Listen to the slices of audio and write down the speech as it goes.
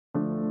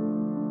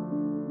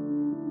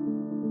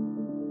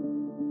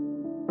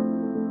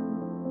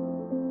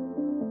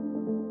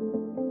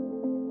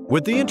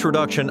With the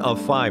introduction of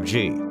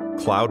 5G,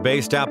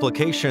 cloud-based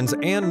applications,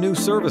 and new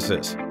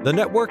services, the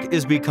network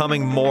is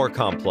becoming more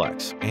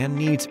complex and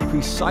needs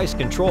precise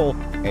control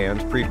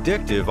and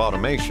predictive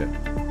automation.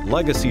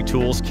 Legacy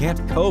tools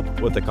can't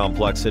cope with the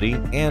complexity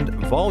and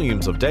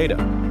volumes of data.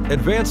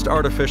 Advanced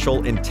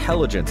artificial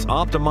intelligence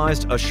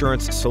optimized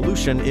assurance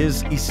solution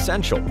is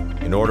essential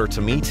in order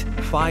to meet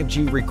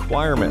 5G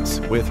requirements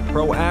with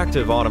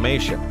proactive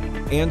automation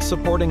and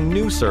supporting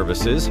new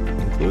services,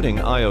 including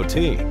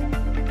IoT.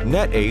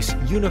 NetACE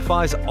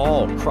unifies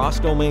all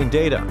cross-domain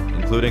data,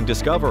 including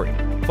discovery,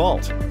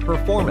 fault,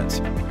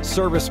 performance,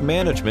 service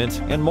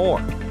management, and more,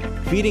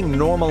 feeding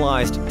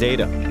normalized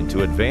data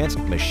into advanced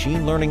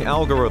machine learning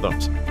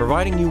algorithms,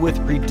 providing you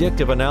with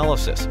predictive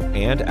analysis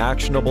and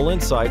actionable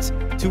insights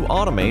to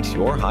automate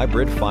your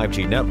hybrid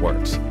 5G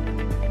networks.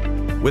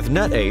 With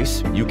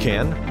NetACE, you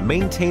can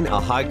maintain a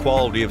high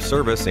quality of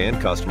service and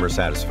customer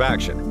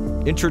satisfaction,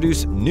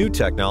 introduce new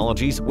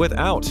technologies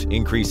without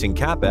increasing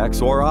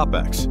CapEx or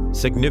OpEx,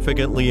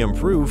 significantly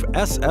improve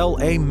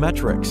SLA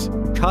metrics,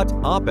 cut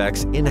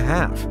OpEx in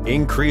half,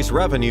 increase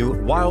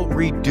revenue while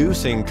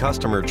reducing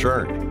customer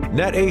churn.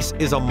 NetACE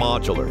is a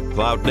modular,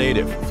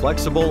 cloud-native,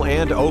 flexible,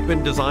 and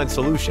open design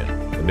solution.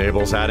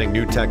 Enables adding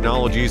new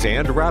technologies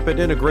and rapid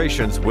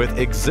integrations with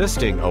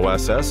existing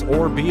OSS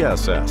or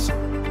BSS.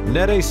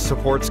 NetACE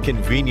supports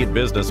convenient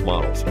business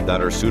models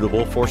that are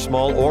suitable for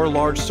small or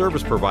large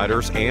service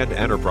providers and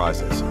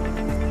enterprises.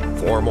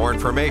 For more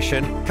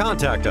information,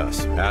 contact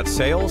us at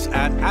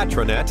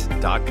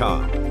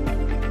sales@atranet.com.